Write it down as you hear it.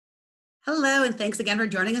Hello, and thanks again for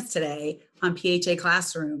joining us today on PHA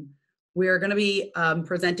Classroom. We're going to be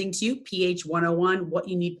presenting to you PH101, What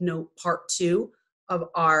You Need to Know, Part 2 of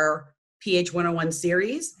our PH101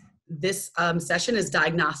 series. This session is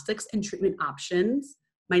Diagnostics and Treatment Options.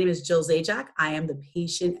 My name is Jill Zajac. I am the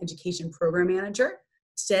Patient Education Program Manager.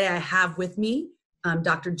 Today I have with me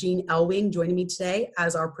Dr. Jean Elwing joining me today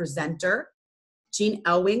as our presenter. Jean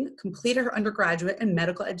Elwing completed her undergraduate in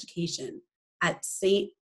medical education at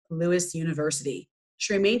St. Louis University.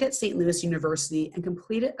 She remained at St. Louis University and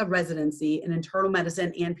completed a residency in internal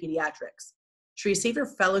medicine and pediatrics. She received her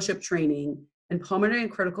fellowship training in pulmonary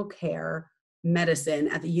and critical care medicine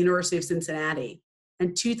at the University of Cincinnati.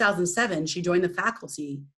 In 2007, she joined the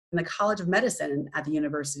faculty in the College of Medicine at the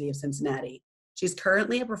University of Cincinnati. She's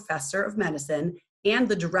currently a professor of medicine and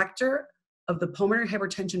the director of the pulmonary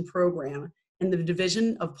hypertension program in the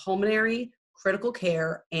Division of Pulmonary, Critical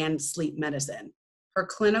Care, and Sleep Medicine. Her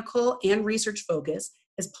clinical and research focus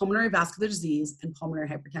is pulmonary vascular disease and pulmonary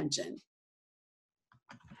hypertension.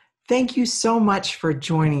 Thank you so much for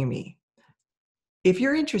joining me. If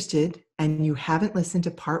you're interested and you haven't listened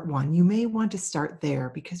to part 1, you may want to start there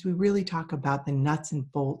because we really talk about the nuts and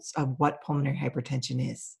bolts of what pulmonary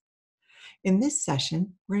hypertension is. In this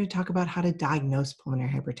session, we're going to talk about how to diagnose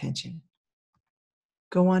pulmonary hypertension.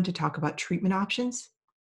 Go on to talk about treatment options,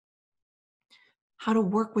 how to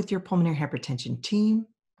work with your pulmonary hypertension team,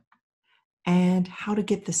 and how to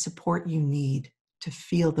get the support you need to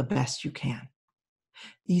feel the best you can.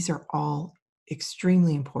 These are all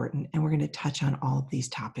extremely important, and we're going to touch on all of these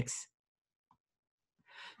topics.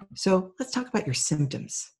 So let's talk about your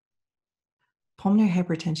symptoms. Pulmonary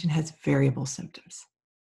hypertension has variable symptoms.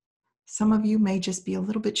 Some of you may just be a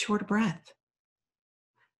little bit short of breath,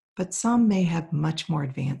 but some may have much more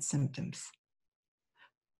advanced symptoms,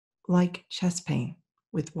 like chest pain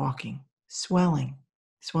with walking, swelling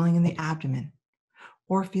in the abdomen,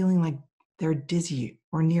 or feeling like they're dizzy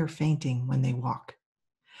or near fainting when they walk.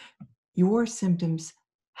 Your symptoms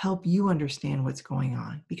help you understand what's going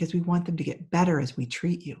on because we want them to get better as we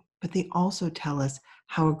treat you, but they also tell us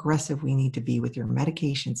how aggressive we need to be with your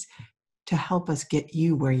medications to help us get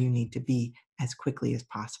you where you need to be as quickly as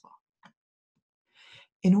possible.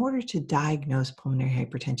 In order to diagnose pulmonary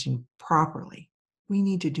hypertension properly, we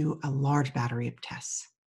need to do a large battery of tests.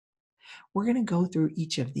 We're going to go through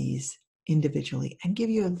each of these individually and give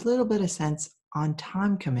you a little bit of sense on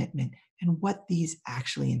time commitment and what these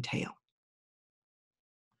actually entail.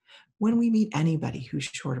 When we meet anybody who's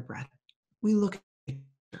short of breath, we look at,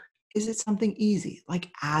 is it something easy like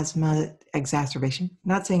asthma exacerbation?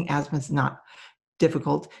 Not saying asthma is not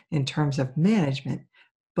difficult in terms of management,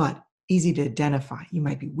 but easy to identify. You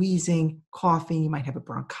might be wheezing, coughing, you might have a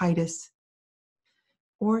bronchitis,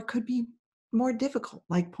 or it could be more difficult,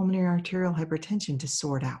 like pulmonary arterial hypertension, to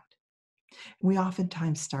sort out. We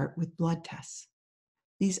oftentimes start with blood tests.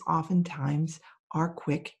 These oftentimes are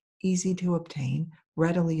quick, easy to obtain,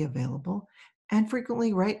 readily available, and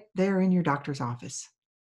frequently right there in your doctor's office.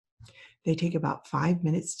 They take about 5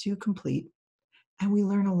 minutes to complete, and we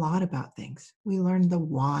learn a lot about things. We learn the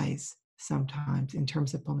whys sometimes in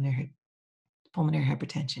terms of pulmonary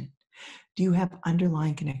hypertension. Do you have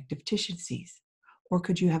underlying connective tissue disease? Or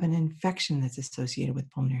could you have an infection that's associated with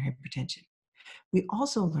pulmonary hypertension? We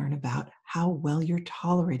also learn about how well you're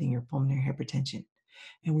tolerating your pulmonary hypertension.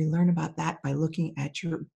 And we learn about that by looking at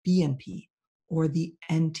your BNP or the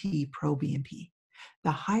NT-proBNP.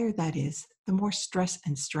 The higher that is, the more stress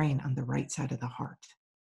and strain on the right side of the heart.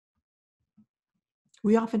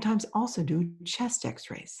 We oftentimes also do chest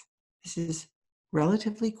x-rays. This is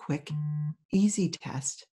relatively quick, easy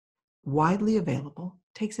test, widely available,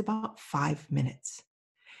 takes about 5 minutes.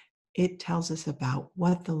 It tells us about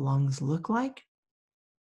what the lungs look like,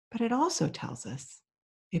 but it also tells us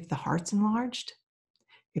if the heart's enlarged,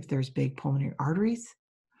 if there's big pulmonary arteries,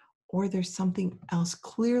 or there's something else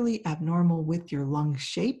clearly abnormal with your lung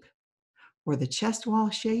shape or the chest wall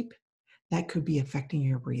shape that could be affecting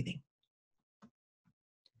your breathing.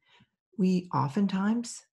 We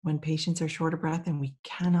oftentimes, when patients are short of breath and we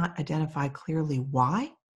cannot identify clearly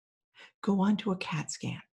why, go on to a CAT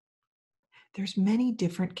scan. There's many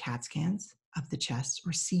different CAT scans of the chest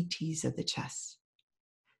or CTs of the chest.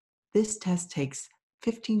 This test takes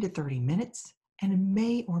 15 to 30 minutes and it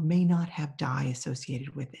may or may not have dye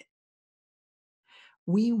associated with it.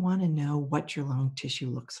 We want to know what your lung tissue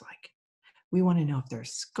looks like. We want to know if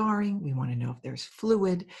there's scarring. We want to know if there's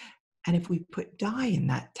fluid. And if we put dye in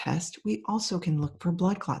that test, we also can look for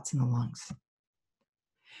blood clots in the lungs.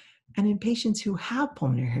 And in patients who have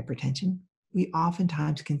pulmonary hypertension, we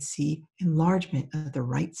oftentimes can see enlargement of the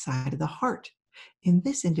right side of the heart. In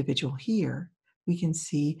this individual here, we can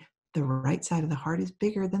see the right side of the heart is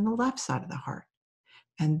bigger than the left side of the heart.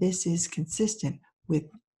 And this is consistent with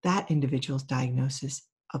that individual's diagnosis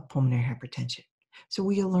of pulmonary hypertension. So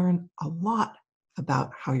we learn a lot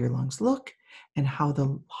about how your lungs look and how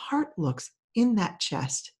the heart looks in that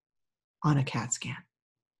chest on a CAT scan.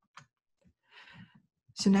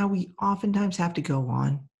 So now we oftentimes have to go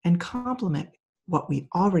on and complement what we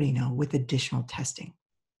already know with additional testing.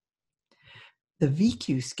 The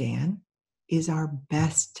VQ scan is our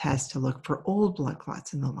best test to look for old blood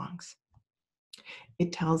clots in the lungs.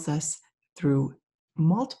 It tells us through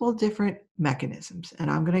multiple different mechanisms,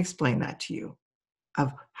 and I'm going to explain that to you,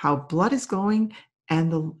 of how blood is going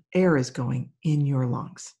and the air is going in your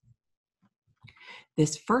lungs.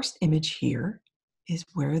 This first image here is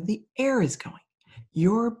where the air is going.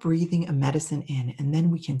 You're breathing a medicine in, and then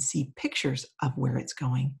we can see pictures of where it's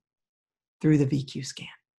going through the VQ scan.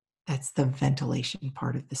 That's the ventilation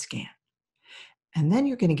part of the scan. And then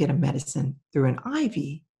you're going to get a medicine through an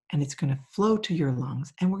IV, and it's going to flow to your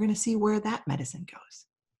lungs, and we're going to see where that medicine goes.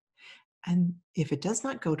 And if it does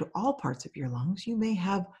not go to all parts of your lungs, you may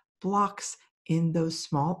have blocks in those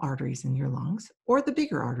small arteries in your lungs or the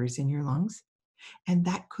bigger arteries in your lungs, and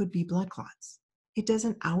that could be blood clots. It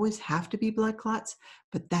doesn't always have to be blood clots,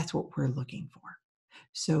 but that's what we're looking for.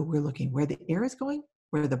 So we're looking where the air is going,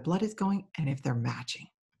 where the blood is going, and if they're matching.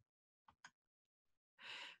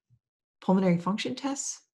 Pulmonary function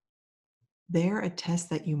tests, they're a test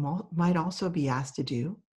that you might also be asked to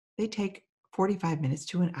do. They take 45 minutes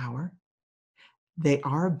to an hour. They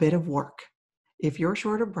are a bit of work. If you're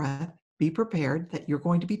short of breath, be prepared that you're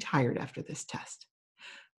going to be tired after this test.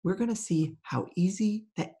 We're going to see how easy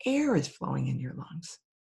the air is flowing in your lungs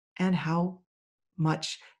and how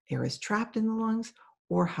much air is trapped in the lungs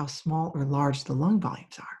or how small or large the lung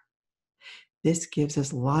volumes are. This gives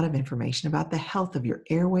us a lot of information about the health of your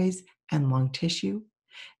airways and lung tissue.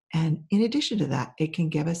 And in addition to that, it can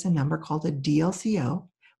give us a number called a DLCO,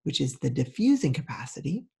 which is the diffusing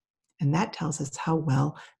capacity. And that tells us how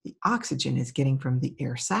well the oxygen is getting from the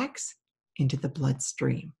air sacs into the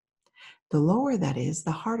bloodstream. The lower that is,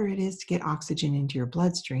 the harder it is to get oxygen into your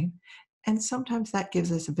bloodstream. And sometimes that gives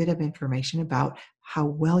us a bit of information about how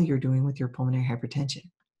well you're doing with your pulmonary hypertension.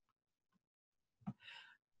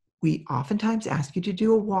 We oftentimes ask you to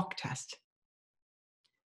do a walk test.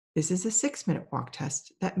 This is a 6-minute walk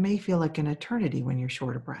test that may feel like an eternity when you're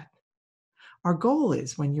short of breath. Our goal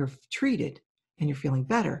is when you're treated and you're feeling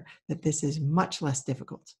better, that this is much less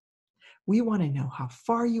difficult. We want to know how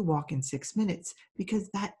far you walk in 6 minutes because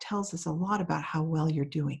that tells us a lot about how well you're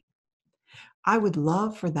doing. I would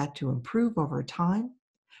love for that to improve over time,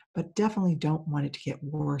 but definitely don't want it to get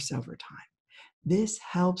worse over time. This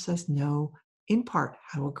helps us know, in part,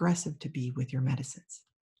 how aggressive to be with your medicines.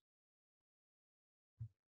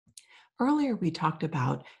 Earlier, we talked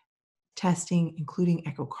about testing, including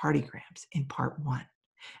echocardiograms in part 1.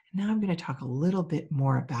 Now I'm going to talk a little bit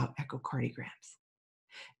more about echocardiograms.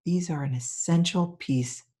 These are an essential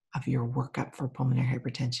piece of your workup for pulmonary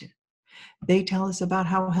hypertension. They tell us about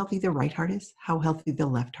how healthy the right heart is, how healthy the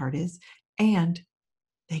left heart is, and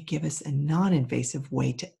they give us a non-invasive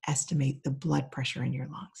way to estimate the blood pressure in your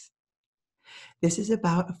lungs. This is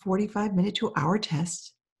about a 45-minute to hour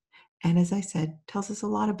test, and as I said, tells us a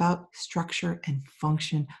lot about structure and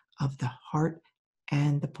function of the heart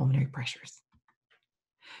and the pulmonary pressures.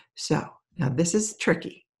 So now this is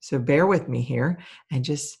tricky, so bear with me here and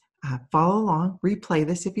just follow along, replay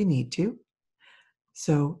this if you need to.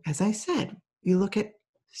 So as I said, we look at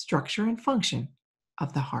structure and function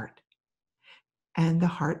of the heart. And the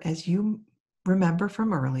heart, as you remember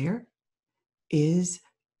from earlier, is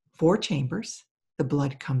 4 chambers. The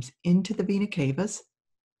blood comes into the vena cavas,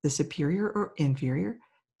 the superior or inferior,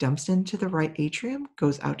 dumps into the right atrium,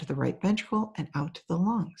 goes out to the right ventricle, and out to the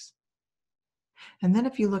lungs. And then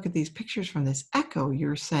if you look at these pictures from this echo,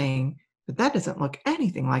 you're saying, but that doesn't look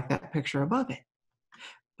anything like that picture above it.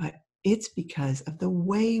 But it's because of the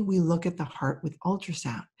way we look at the heart with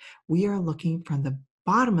ultrasound. We are looking from the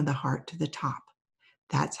bottom of the heart to the top.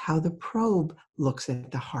 That's how the probe looks at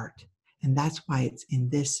the heart. And that's why it's in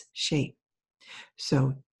this shape.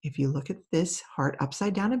 So if you look at this heart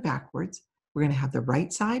upside down and backwards, we're going to have the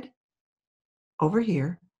right side over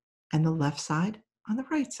here and the left side on the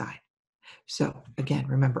right side. So again,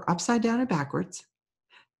 remember upside down and backwards,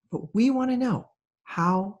 but we want to know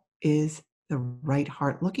how is the right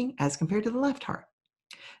heart looking as compared to the left heart.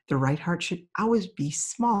 The right heart should always be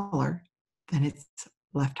smaller than its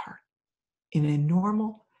left heart in a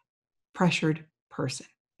normal pressured person.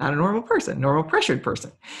 Not a normal person, normal pressured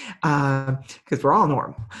person, because we're all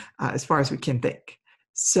normal as far as we can think.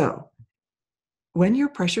 So when your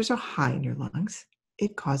pressures are high in your lungs,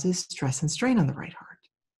 it causes stress and strain on the right heart.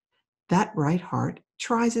 That right heart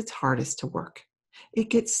tries its hardest to work. It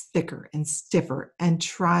gets thicker and stiffer and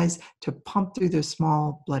tries to pump through those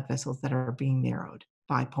small blood vessels that are being narrowed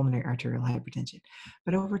by pulmonary arterial hypertension.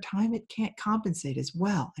 But over time, it can't compensate as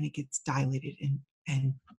well, and it gets dilated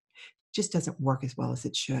and just doesn't work as well as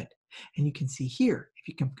it should. And you can see here, if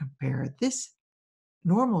you can compare this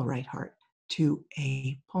normal right heart to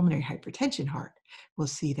a pulmonary hypertension heart, we'll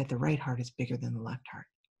see that the right heart is bigger than the left heart.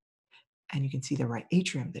 And you can see the right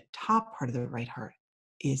atrium, the top part of the right heart,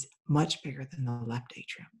 is much bigger than the left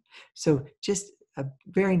atrium. So just a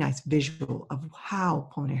very nice visual of how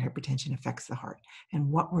pulmonary hypertension affects the heart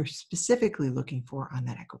and what we're specifically looking for on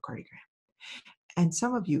that echocardiogram. And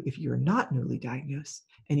some of you, if you're not newly diagnosed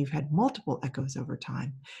and you've had multiple echoes over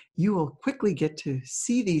time, you will quickly get to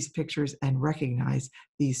see these pictures and recognize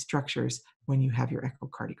these structures when you have your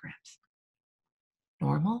echocardiograms.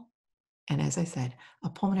 Normal, and as I said, a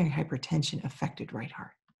pulmonary hypertension affected right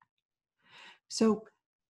heart. So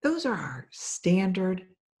those are our standard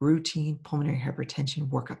routine pulmonary hypertension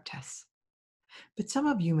workup tests. But some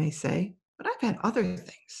of you may say, but I've had other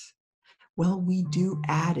things. Well, we do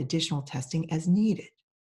add additional testing as needed.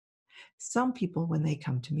 Some people, when they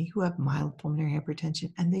come to me who have mild pulmonary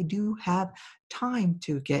hypertension and they do have time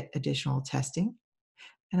to get additional testing,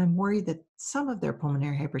 and I'm worried that some of their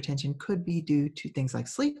pulmonary hypertension could be due to things like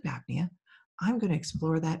sleep apnea, I'm going to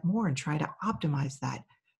explore that more and try to optimize that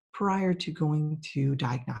prior to going to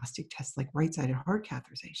diagnostic tests like right-sided heart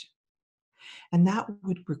catheterization. And that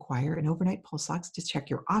would require an overnight pulse ox to check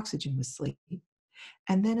your oxygen with sleep,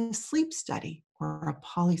 and then a sleep study or a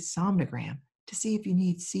polysomnogram to see if you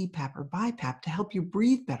need CPAP or BiPAP to help you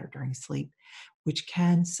breathe better during sleep, which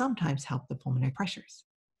can sometimes help the pulmonary pressures.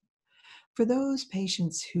 For those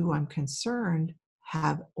patients who I'm concerned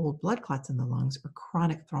have old blood clots in the lungs or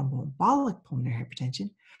chronic thromboembolic pulmonary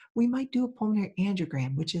hypertension, we might do a pulmonary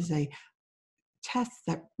angiogram, which is a test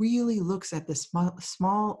that really looks at the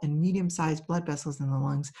small and medium-sized blood vessels in the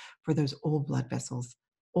lungs for those old blood vessels,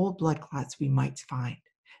 old blood clots we might find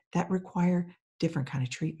that require different kind of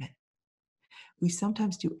treatment. We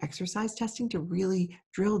sometimes do exercise testing to really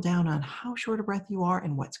drill down on how short of breath you are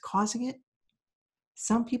and what's causing it.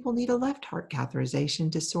 Some people need a left heart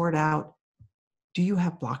catheterization to sort out, do you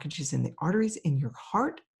have blockages in the arteries in your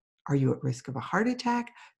heart? Are you at risk of a heart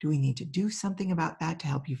attack? Do we need to do something about that to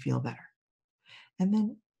help you feel better? And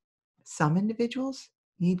then some individuals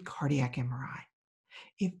need cardiac MRI.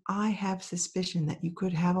 If I have suspicion that you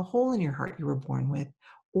could have a hole in your heart you were born with,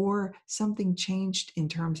 or something changed in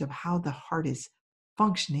terms of how the heart is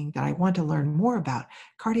functioning that I want to learn more about,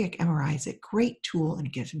 cardiac MRI is a great tool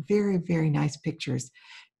and gives very, very nice pictures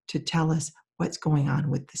to tell us what's going on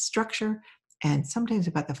with the structure and sometimes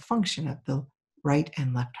about the function of the right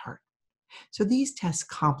and left heart. So these tests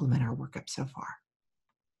complement our workup so far.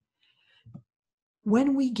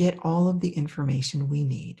 When we get all of the information we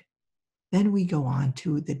need, then we go on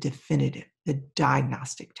to the definitive, the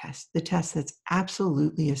diagnostic test, the test that's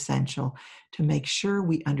absolutely essential to make sure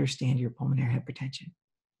we understand your pulmonary hypertension.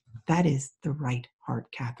 That is the right heart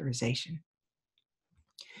catheterization.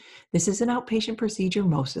 This is an outpatient procedure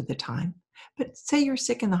most of the time, but say you're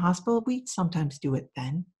sick in the hospital, we sometimes do it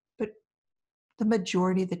then, but the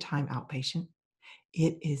majority of the time outpatient,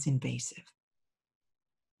 it is invasive.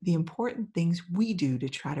 The important things we do to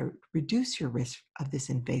try to reduce your risk of this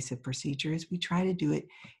invasive procedure is we try to do it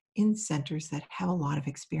in centers that have a lot of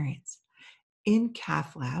experience, in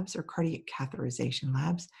cath labs or cardiac catheterization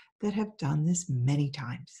labs that have done this many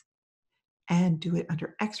times, and do it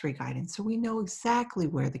under x-ray guidance so we know exactly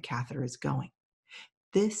where the catheter is going.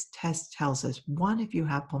 This test tells us, one, if you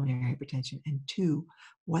have pulmonary hypertension, and two,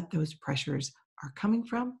 what those pressures are coming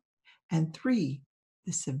from, and three,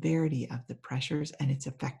 the severity of the pressures and its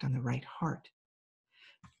effect on the right heart.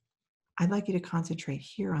 I'd like you to concentrate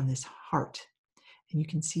here on this heart. And you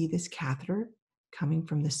can see this catheter coming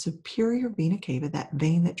from the superior vena cava, that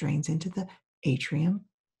vein that drains into the atrium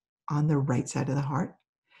on the right side of the heart.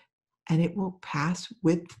 And it will pass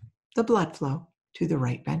with the blood flow to the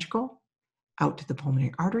right ventricle, out to the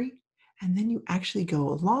pulmonary artery. And then you actually go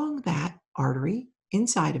along that artery,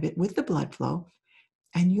 inside of it with the blood flow,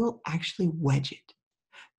 and you'll actually wedge it.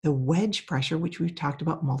 The wedge pressure, which we've talked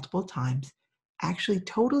about multiple times, actually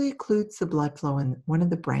totally occludes the blood flow in one of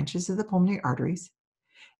the branches of the pulmonary arteries,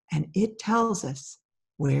 and it tells us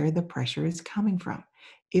where the pressure is coming from.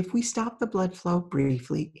 If we stop the blood flow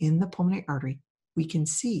briefly in the pulmonary artery, we can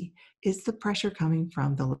see, is the pressure coming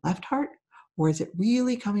from the left heart, or is it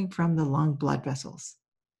really coming from the lung blood vessels?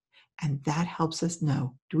 And that helps us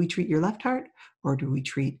know, do we treat your left heart, or do we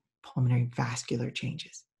treat pulmonary vascular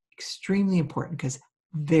changes? Extremely important, because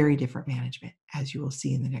very different management, as you will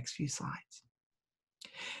see in the next few slides.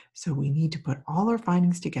 So we need to put all our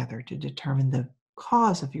findings together to determine the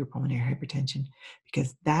cause of your pulmonary hypertension,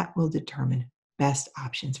 because that will determine best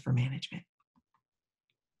options for management.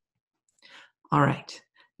 All right,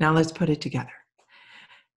 now let's put it together.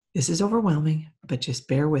 This is overwhelming, but just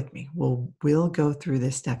bear with me. We'll go through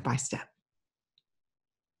this step by step.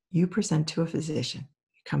 You present to a physician.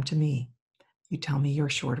 You come to me. You tell me you're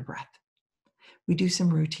short of breath. We do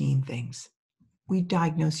some routine things. We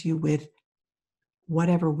diagnose you with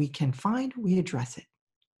whatever we can find, we address it.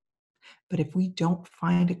 But if we don't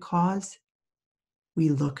find a cause, we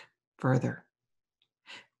look further.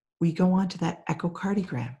 We go on to that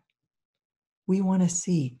echocardiogram. We want to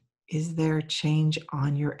see, is there a change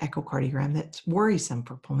on your echocardiogram that's worrisome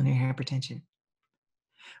for pulmonary hypertension?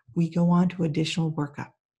 We go on to additional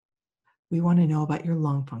workup. We want to know about your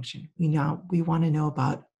lung function. We want to know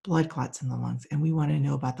about blood clots in the lungs, and we want to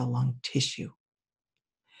know about the lung tissue.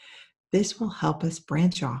 This will help us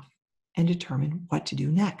branch off and determine what to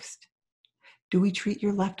do next. Do we treat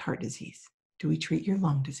your left heart disease? Do we treat your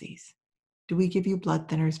lung disease? Do we give you blood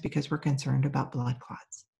thinners because we're concerned about blood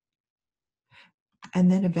clots?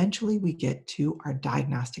 And then eventually we get to our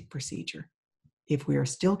diagnostic procedure if we are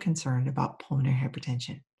still concerned about pulmonary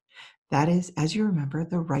hypertension. That is, as you remember,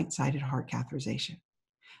 the right-sided heart catheterization.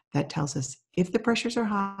 That tells us if the pressures are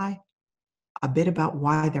high, a bit about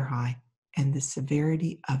why they're high, and the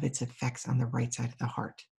severity of its effects on the right side of the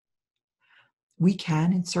heart. We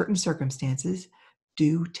can, in certain circumstances,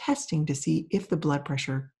 do testing to see if the blood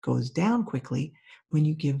pressure goes down quickly when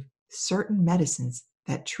you give certain medicines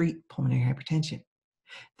that treat pulmonary hypertension.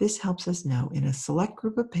 This helps us know in a select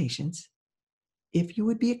group of patients if you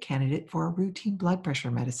would be a candidate for a routine blood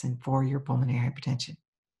pressure medicine for your pulmonary hypertension.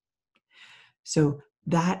 So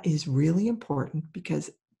that is really important because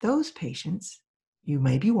those patients, you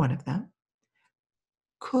may be one of them,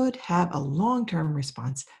 could have a long-term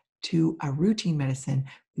response to a routine medicine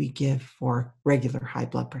we give for regular high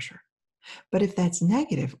blood pressure. But if that's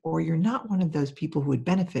negative, or you're not one of those people who would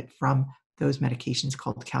benefit from those medications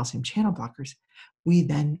called calcium channel blockers, we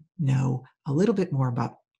then know a little bit more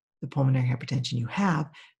about the pulmonary hypertension you have,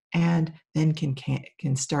 and then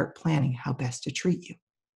can start planning how best to treat you.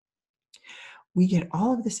 We get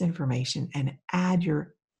all of this information and add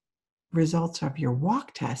your results of your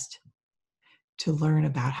walk test to learn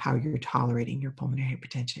about how you're tolerating your pulmonary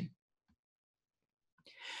hypertension.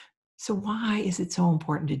 So why is it so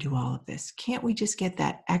important to do all of this? Can't we just get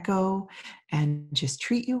that echo and just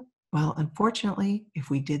treat you? Well, unfortunately, if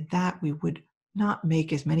we did that, we would not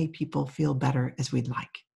make as many people feel better as we'd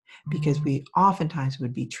like, because we oftentimes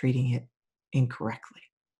would be treating it incorrectly.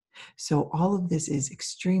 So all of this is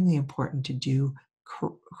extremely important to do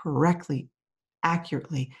correctly,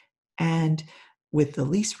 accurately, and with the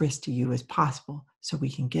least risk to you as possible, so we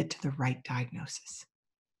can get to the right diagnosis.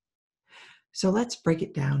 So let's break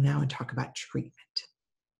it down now and talk about treatment.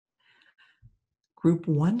 Group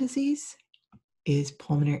 1 disease is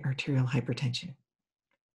pulmonary arterial hypertension.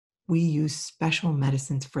 We use special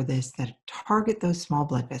medicines for this that target those small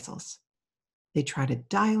blood vessels. They try to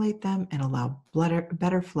dilate them and allow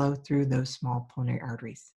better flow through those small pulmonary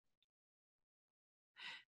arteries.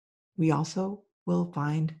 We also will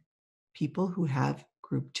find people who have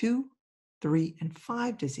group 2, 3, and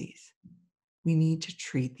 5 disease. We need to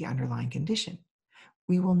treat the underlying condition.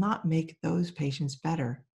 We will not make those patients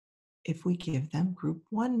better if we give them group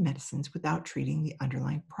 1 medicines without treating the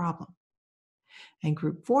underlying problem. And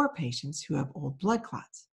group 4 patients who have old blood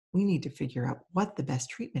clots, we need to figure out what the best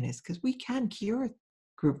treatment is, because we can cure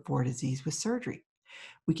group 4 disease with surgery.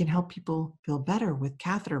 We can help people feel better with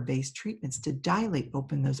catheter-based treatments to dilate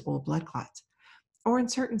open those old blood clots. Or in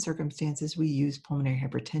certain circumstances, we use pulmonary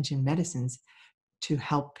hypertension medicines to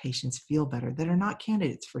help patients feel better that are not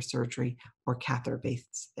candidates for surgery or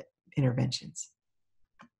catheter-based interventions.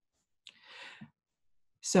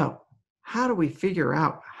 So, how do we figure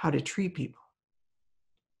out how to treat people?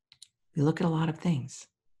 We look at a lot of things.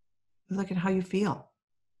 We look at how you feel.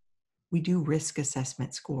 We do risk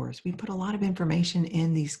assessment scores. We put a lot of information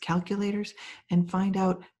in these calculators and find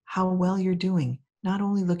out how well you're doing, not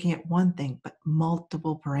only looking at one thing, but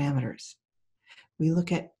multiple parameters. We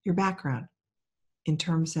look at your background in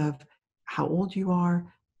terms of how old you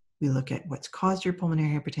are. We look at what's caused your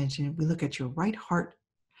pulmonary hypertension. We look at your right heart.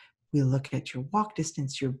 We look at your walk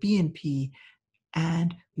distance, your BNP,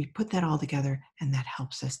 and we put that all together, and that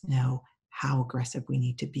helps us know how aggressive we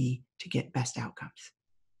need to be to get best outcomes.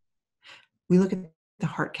 We look at the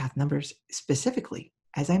heart cath numbers specifically,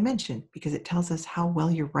 as I mentioned, because it tells us how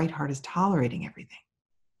well your right heart is tolerating everything.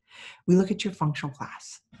 We look at your functional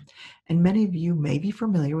class. And many of you may be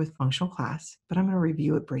familiar with functional class, but I'm going to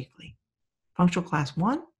review it briefly. Functional class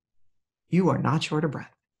 1, you are not short of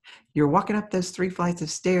breath. You're walking up those 3 flights of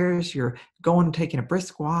stairs, you're taking a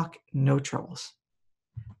brisk walk, no troubles.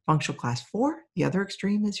 Functional class 4, the other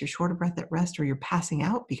extreme is you're short of breath at rest or you're passing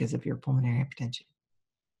out because of your pulmonary hypertension.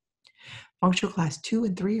 Functional class 2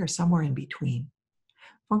 and 3 are somewhere in between.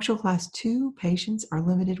 Functional class 2 patients are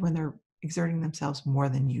limited when they're exerting themselves more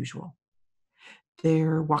than usual.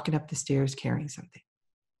 They're walking up the stairs carrying something.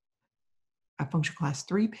 A functional class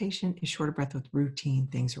 3 patient is short of breath with routine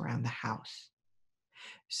things around the house.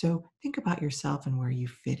 So think about yourself and where you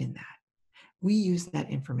fit in that. We use that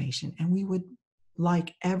information and we would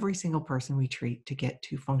like every single person we treat to get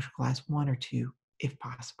to functional class 1 or 2 if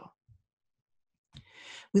possible.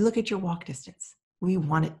 We look at your walk distance. We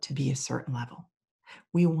want it to be a certain level.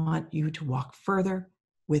 We want you to walk further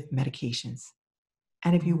with medications.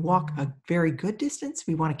 And if you walk a very good distance,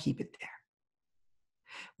 we want to keep it there.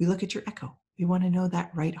 We look at your echo. We want to know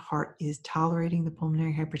that right heart is tolerating the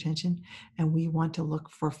pulmonary hypertension, and we want to look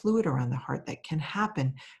for fluid around the heart that can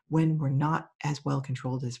happen when we're not as well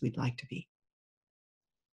controlled as we'd like to be.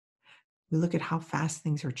 We look at how fast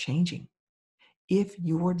things are changing. If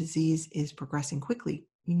your disease is progressing quickly,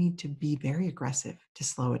 we need to be very aggressive to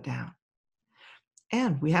slow it down.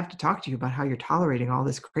 And we have to talk to you about how you're tolerating all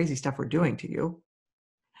this crazy stuff we're doing to you.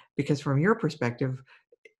 Because from your perspective,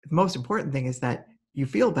 the most important thing is that you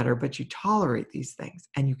feel better, but you tolerate these things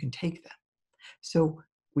and you can take them. So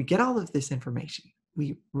we get all of this information.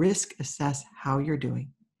 We risk assess how you're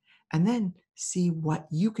doing and then see what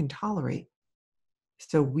you can tolerate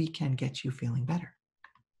so we can get you feeling better.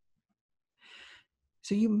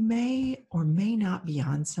 So you may or may not be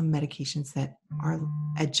on some medications that are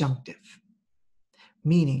adjunctive,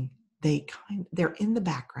 meaning they're in the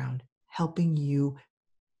background helping you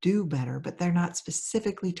do better, but they're not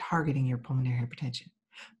specifically targeting your pulmonary hypertension,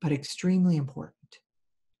 but extremely important.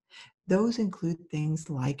 Those include things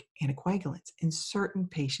like anticoagulants in certain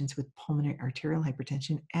patients with pulmonary arterial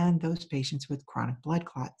hypertension and those patients with chronic blood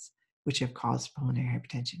clots, which have caused pulmonary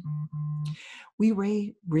hypertension. We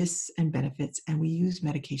weigh risks and benefits, and we use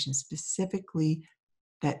medications specifically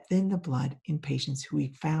that thin the blood in patients who we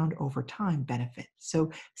found over time benefit.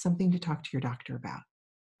 So something to talk to your doctor about.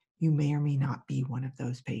 You may or may not be one of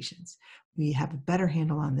those patients. We have a better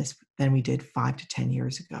handle on this than we did 5 to 10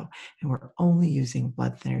 years ago, and we're only using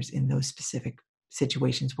blood thinners in those specific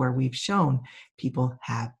situations where we've shown people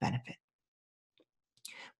have benefit.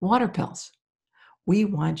 Water pills. We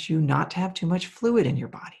want you not to have too much fluid in your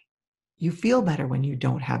body. You feel better when you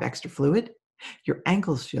don't have extra fluid. Your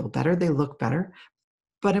ankles feel better, they look better,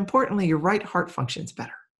 but importantly, your right heart functions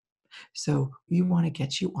better. So we want to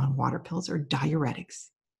get you on water pills or diuretics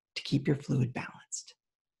to keep your fluid balanced.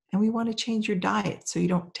 And we want to change your diet so you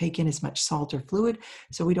don't take in as much salt or fluid,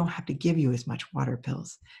 so we don't have to give you as much water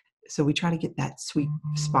pills. So we try to get that sweet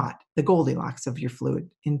spot, the Goldilocks of your fluid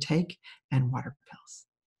intake and water pills.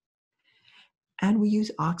 And we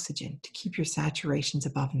use oxygen to keep your saturations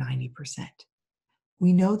above 90%.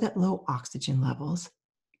 We know that low oxygen levels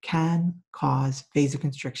can cause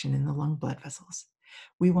vasoconstriction in the lung blood vessels.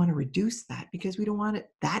 We want to reduce that because we don't want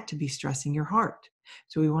that to be stressing your heart.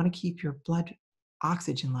 So we want to keep your blood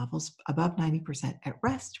oxygen levels above 90% at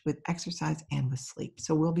rest with exercise and with sleep.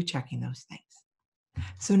 So we'll be checking those things.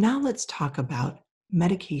 So now let's talk about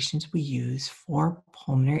medications we use for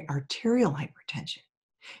pulmonary arterial hypertension.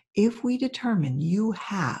 If we determine you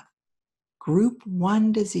have group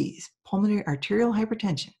 1 disease, pulmonary arterial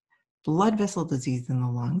hypertension, blood vessel disease in the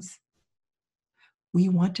lungs, we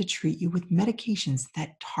want to treat you with medications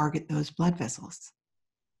that target those blood vessels.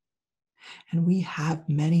 And we have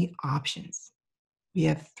many options. We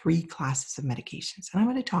have 3 classes of medications, and I'm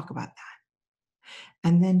going to talk about that.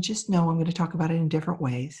 And then just know I'm going to talk about it in different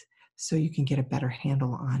ways so you can get a better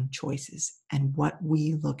handle on choices and what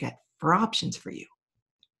we look at for options for you.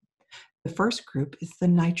 The first group is the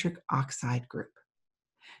nitric oxide group.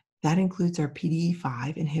 That includes our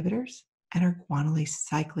PDE5 inhibitors and our guanylate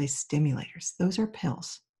cyclase stimulators. Those are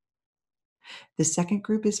pills. The second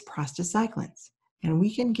group is prostacyclins, and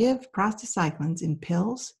we can give prostacyclins in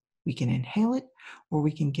pills, we can inhale it, or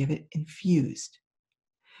we can give it infused.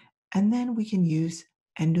 And then we can use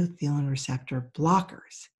endothelin receptor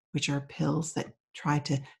blockers, which are pills that try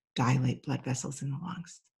to dilate blood vessels in the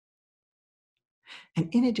lungs. And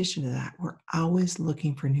in addition to that, we're always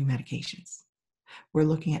looking for new medications. We're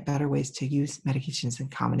looking at better ways to use medications in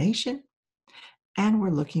combination, and we're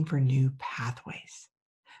looking for new pathways.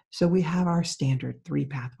 So we have our standard 3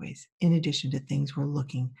 pathways, in addition to things we're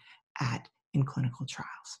looking at in clinical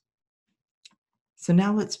trials. So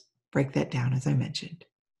now let's break that down, as I mentioned.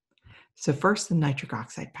 So first, the nitric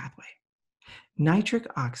oxide pathway. Nitric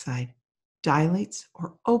oxide dilates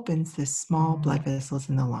or opens the small blood vessels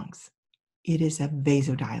in the lungs. It is a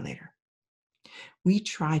vasodilator. We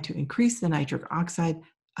try to increase the nitric oxide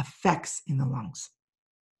effects in the lungs.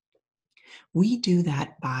 We do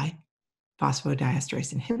that by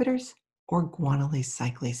phosphodiesterase inhibitors or guanylate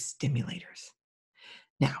cyclase stimulators.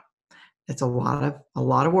 Now, that's a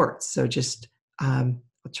lot of words, so just I'll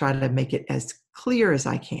try to make it as clear as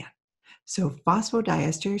I can. So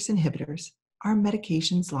phosphodiesterase inhibitors are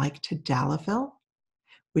medications like tadalafil,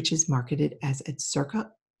 which is marketed as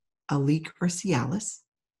Adcirca, Aleak, or Cialis,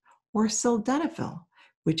 or sildenafil,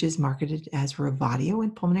 which is marketed as Revatio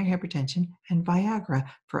in pulmonary hypertension and Viagra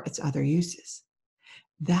for its other uses.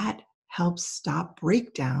 That helps stop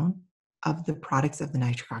breakdown of the products of the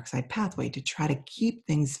nitric oxide pathway to try to keep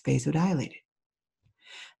things vasodilated.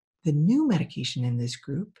 The new medication in this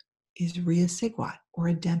group is riociguat or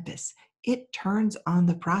Adempas. It turns on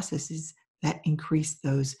the processes that increase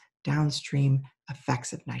those downstream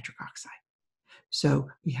effects of nitric oxide. So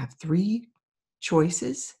we have 3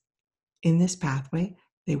 choices in this pathway.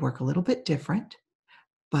 They work a little bit different,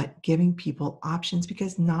 but giving people options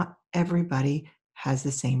because not everybody has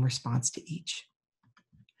the same response to each.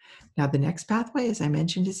 Now, the next pathway, as I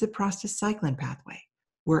mentioned, is the prostacyclin pathway.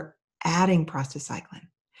 We're adding prostacyclin.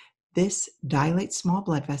 This dilates small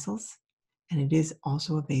blood vessels, and it is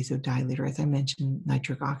also a vasodilator, as I mentioned,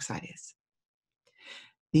 nitric oxide is.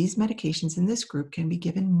 These medications in this group can be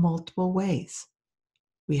given multiple ways.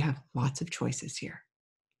 We have lots of choices here.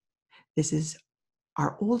 This is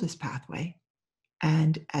our oldest pathway,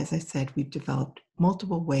 and as I said, we've developed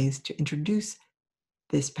multiple ways to introduce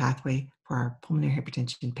this pathway for our pulmonary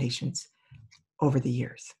hypertension patients over the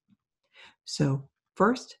years. So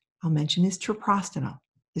first, I'll mention is treprostinil.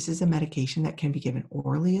 This is a medication that can be given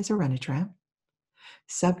orally as Orenitram,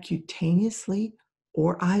 subcutaneously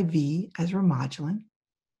or IV as Remodulin,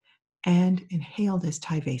 and inhaled as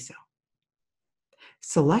Tyvaso.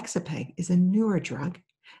 Selexipag is a newer drug,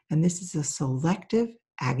 and this is a selective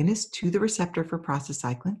agonist to the receptor for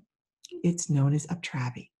prostacyclin. It's known as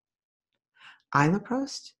Uptravi.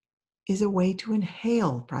 Iloprost is a way to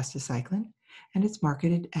inhale prostacyclin, and it's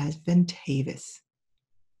marketed as Ventavis.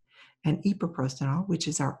 And epoprostenol, which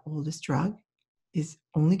is our oldest drug, is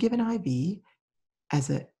only given IV as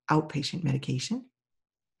an outpatient medication,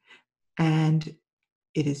 and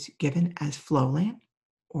it is given as Flolan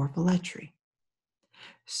or Veletri.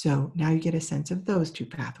 So now you get a sense of those 2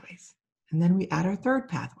 pathways. And then we add our third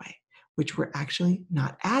pathway, which we're actually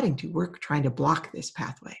not adding to. We're trying to block this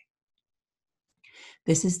pathway.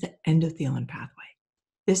 This is the endothelin pathway.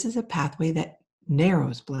 This is a pathway that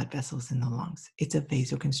narrows blood vessels in the lungs. It's a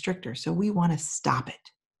vasoconstrictor, so we want to stop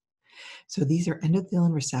it. So these are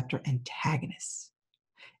endothelin receptor antagonists.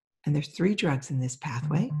 And there's 3 drugs in this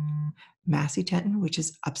pathway: macitentan, which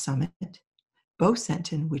is Upsummit,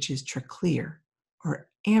 bosentan, which is Tracleer, or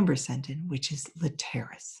ambrisentan, which is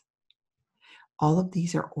Letairis. All of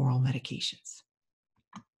these are oral medications.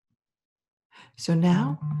 So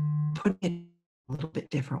now, putting it a little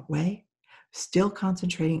bit different way, still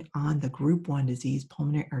concentrating on the group 1 disease,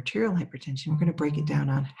 pulmonary arterial hypertension, we're going to break it down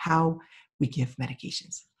on how we give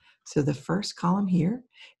medications. So the first column here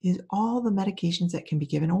is all the medications that can be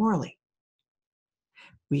given orally.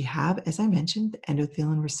 We have, as I mentioned, the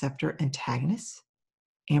endothelin receptor antagonists,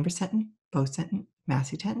 ambrisentan, bosentan,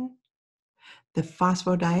 macitentan, the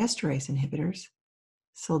phosphodiesterase inhibitors,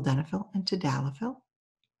 sildenafil and tadalafil,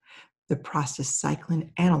 the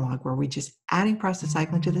prostacyclin analog, where we're just adding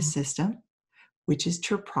prostacyclin to the system, which is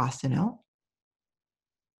treprostinil,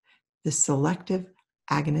 the selective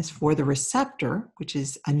agonist for the receptor, which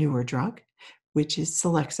is a newer drug, which is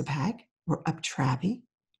selexipag or Uptravi,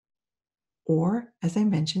 or, as I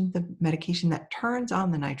mentioned, the medication that turns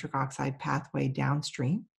on the nitric oxide pathway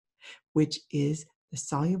downstream, which is the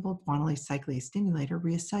soluble guanylate cyclase stimulator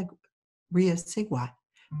riociguat,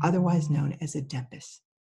 otherwise known as Adempas.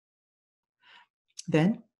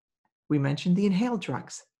 Then we mentioned the inhaled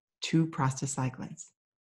drugs, 2 prostacyclins.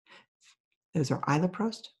 Those are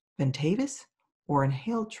iloprost, Ventavis, or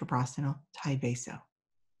inhaled treprostinil, Tyvaso.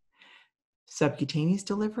 Subcutaneous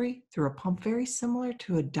delivery through a pump very similar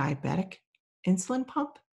to a diabetic insulin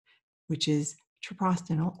pump, which is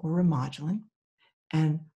treprostinil or Remodulin,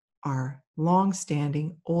 and our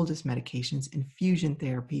long-standing oldest medications, infusion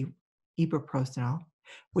therapy, epoprostenol,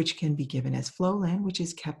 which can be given as Flolan, which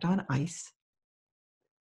is kept on ice,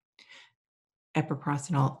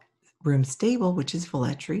 epoprostenol room stable, which is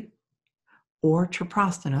Veletri, or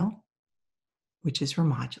treprostinil, which is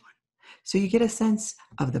Remodulin. So you get a sense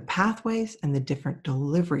of the pathways and the different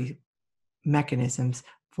delivery mechanisms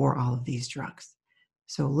for all of these drugs.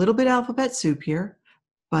 So a little bit alphabet soup here,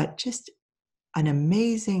 but just an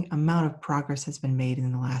amazing amount of progress has been made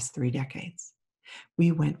in the last 3 decades.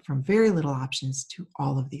 We went from very little options to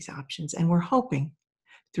all of these options, and we're hoping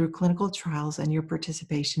through clinical trials and your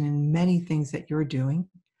participation in many things that you're doing,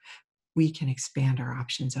 we can expand our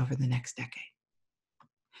options over the next decade.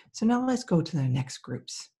 So now let's go to the next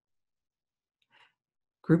groups.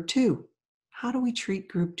 Group 2. How do we treat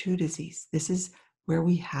group 2 disease? This is where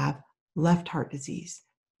we have left heart disease,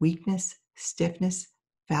 weakness, stiffness,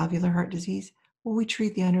 valvular heart disease. Well, we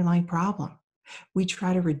treat the underlying problem. We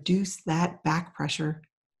try to reduce that back pressure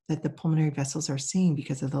that the pulmonary vessels are seeing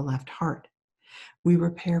because of the left heart. We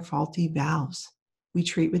repair faulty valves. We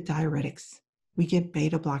treat with diuretics. We give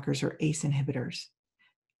beta blockers or ACE inhibitors.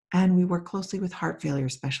 And we work closely with heart failure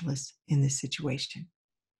specialists in this situation.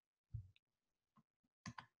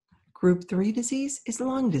 Group 3 disease is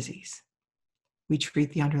lung disease. We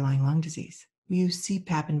treat the underlying lung disease. We use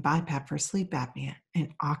CPAP and BiPAP for sleep apnea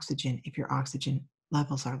and oxygen if your oxygen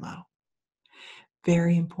levels are low.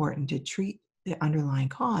 Very important to treat the underlying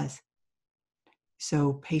cause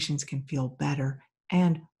so patients can feel better,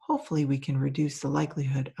 and hopefully we can reduce the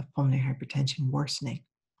likelihood of pulmonary hypertension worsening.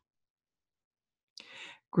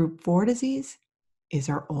 Group 4 disease is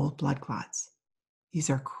our old blood clots.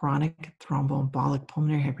 These are chronic thromboembolic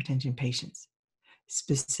pulmonary hypertension patients.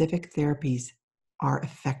 Specific therapies are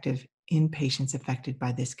effective in patients affected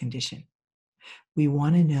by this condition. We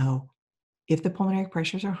want to know if the pulmonary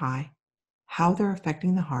pressures are high, how they're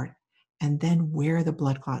affecting the heart, and then where the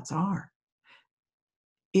blood clots are.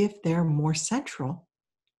 If they're more central,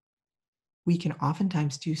 we can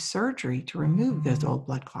oftentimes do surgery to remove those old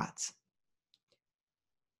blood clots.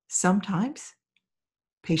 Sometimes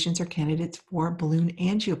patients are candidates for balloon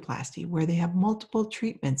angioplasty, where they have multiple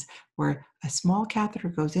treatments where a small catheter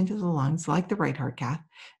goes into the lungs, like the right heart cath,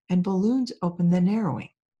 and balloons open the narrowing.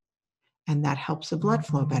 And that helps the blood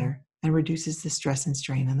flow better and reduces the stress and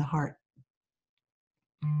strain on the heart.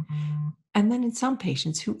 And then in some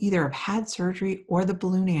patients who either have had surgery or the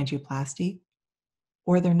balloon angioplasty,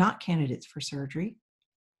 or they're not candidates for surgery,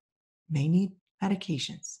 may need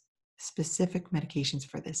medications, specific medications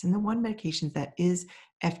for this. And the one medication that is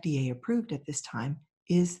FDA approved at this time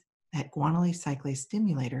is that guanylate cyclase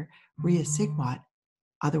stimulator, riociguat,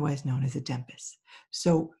 otherwise known as Adempas.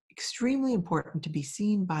 So extremely important to be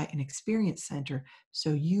seen by an experienced center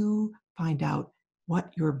so you find out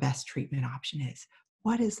what your best treatment option is.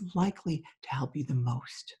 What is likely to help you the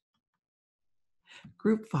most?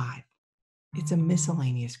 Group 5, it's a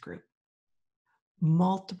miscellaneous group.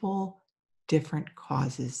 Multiple different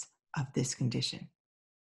causes of this condition.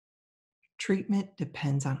 Treatment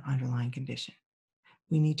depends on underlying condition.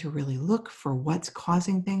 We need to really look for what's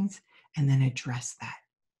causing things and then address that.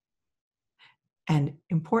 And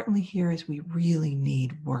importantly here is we really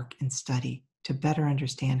need work and study to better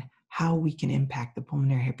understand how we can impact the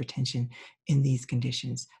pulmonary hypertension in these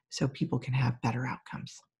conditions so people can have better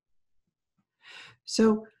outcomes.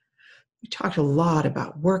 So we talked a lot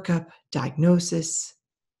about workup, diagnosis,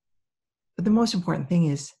 but the most important thing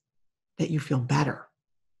is that you feel better.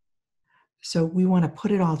 So we want to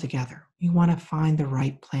put it all together. We want to find the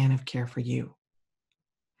right plan of care for you.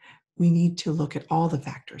 We need to look at all the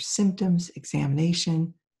factors: symptoms,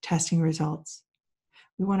 examination, testing results.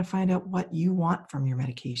 We want to find out what you want from your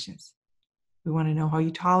medications. We want to know how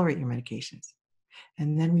you tolerate your medications.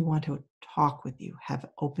 And then we want to talk with you, have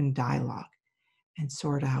open dialogue, and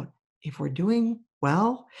sort out if we're doing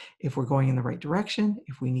well, if we're going in the right direction,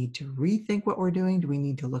 if we need to rethink what we're doing, do we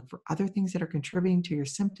need to look for other things that are contributing to your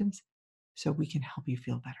symptoms so we can help you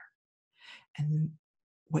feel better. And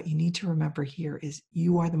what you need to remember here is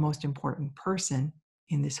you are the most important person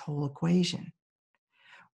in this whole equation.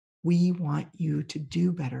 We want you to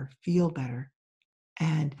do better, feel better,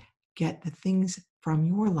 and get the things from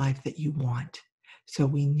your life that you want. So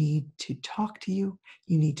we need to talk to you.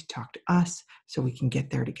 You need to talk to us so we can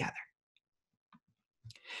get there together.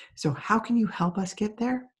 So how can you help us get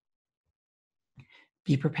there?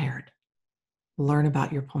 Be prepared. Learn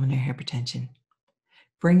about your pulmonary hypertension.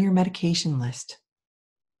 Bring your medication list.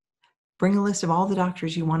 Bring a list of all the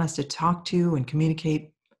doctors you want us to talk to and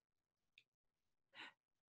communicate.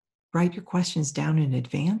 Write your questions down in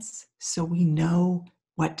advance so we know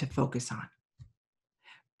what to focus on.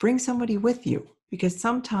 Bring somebody with you because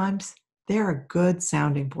sometimes they're a good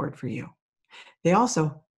sounding board for you. They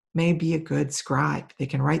also may be a good scribe. They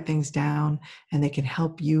can write things down and they can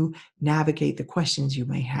help you navigate the questions you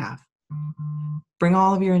may have. Bring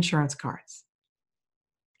all of your insurance cards.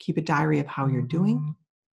 Keep a diary of how you're doing.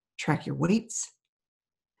 Track your weights.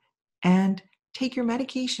 And take your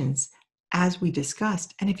medications as we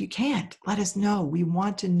discussed. And if you can't, let us know. We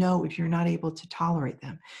want to know if you're not able to tolerate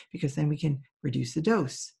them, because then we can reduce the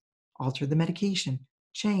dose, alter the medication,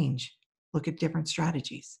 change, look at different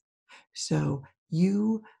strategies. So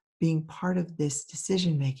you being part of this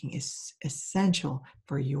decision making is essential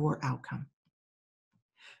for your outcome.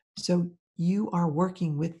 So you are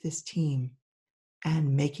working with this team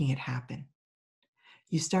and making it happen.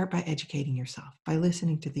 You start by educating yourself, by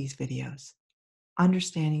listening to these videos,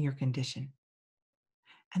 understanding your condition,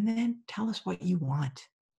 and then tell us what you want.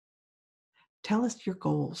 Tell us your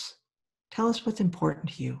goals. Tell us what's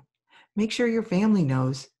important to you. Make sure your family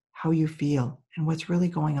knows how you feel and what's really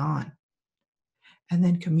going on. And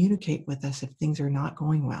then communicate with us if things are not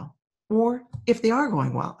going well, or if they are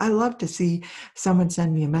going well. I love to see someone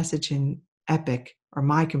send me a message in Epic or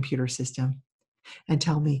my computer system and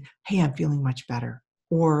tell me, hey, I'm feeling much better,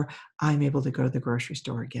 or I'm able to go to the grocery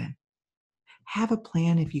store again. Have a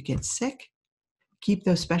plan if you get sick. Keep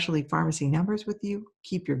those specialty pharmacy numbers with you.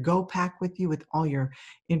 Keep your Go Pack with you with all your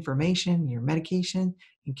information, your medication,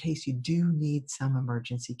 in case you do need some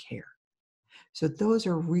emergency care. So those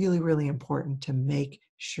are really, really important to make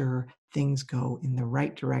sure things go in the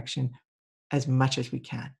right direction as much as we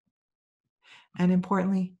can. And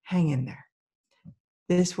importantly, hang in there.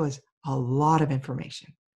 This was a lot of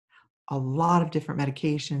information, a lot of different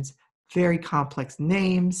medications, very complex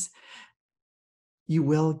names. You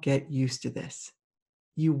will get used to this.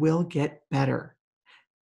 You will get better.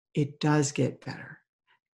 It does get better.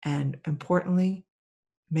 And importantly,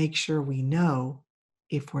 make sure we know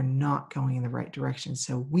if we're not going in the right direction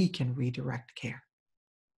so we can redirect care.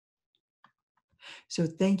 So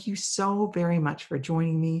thank you so very much for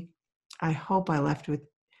joining me. I hope I left with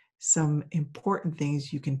some important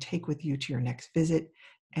things you can take with you to your next visit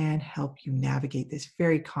and help you navigate this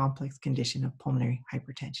very complex condition of pulmonary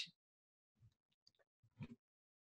hypertension.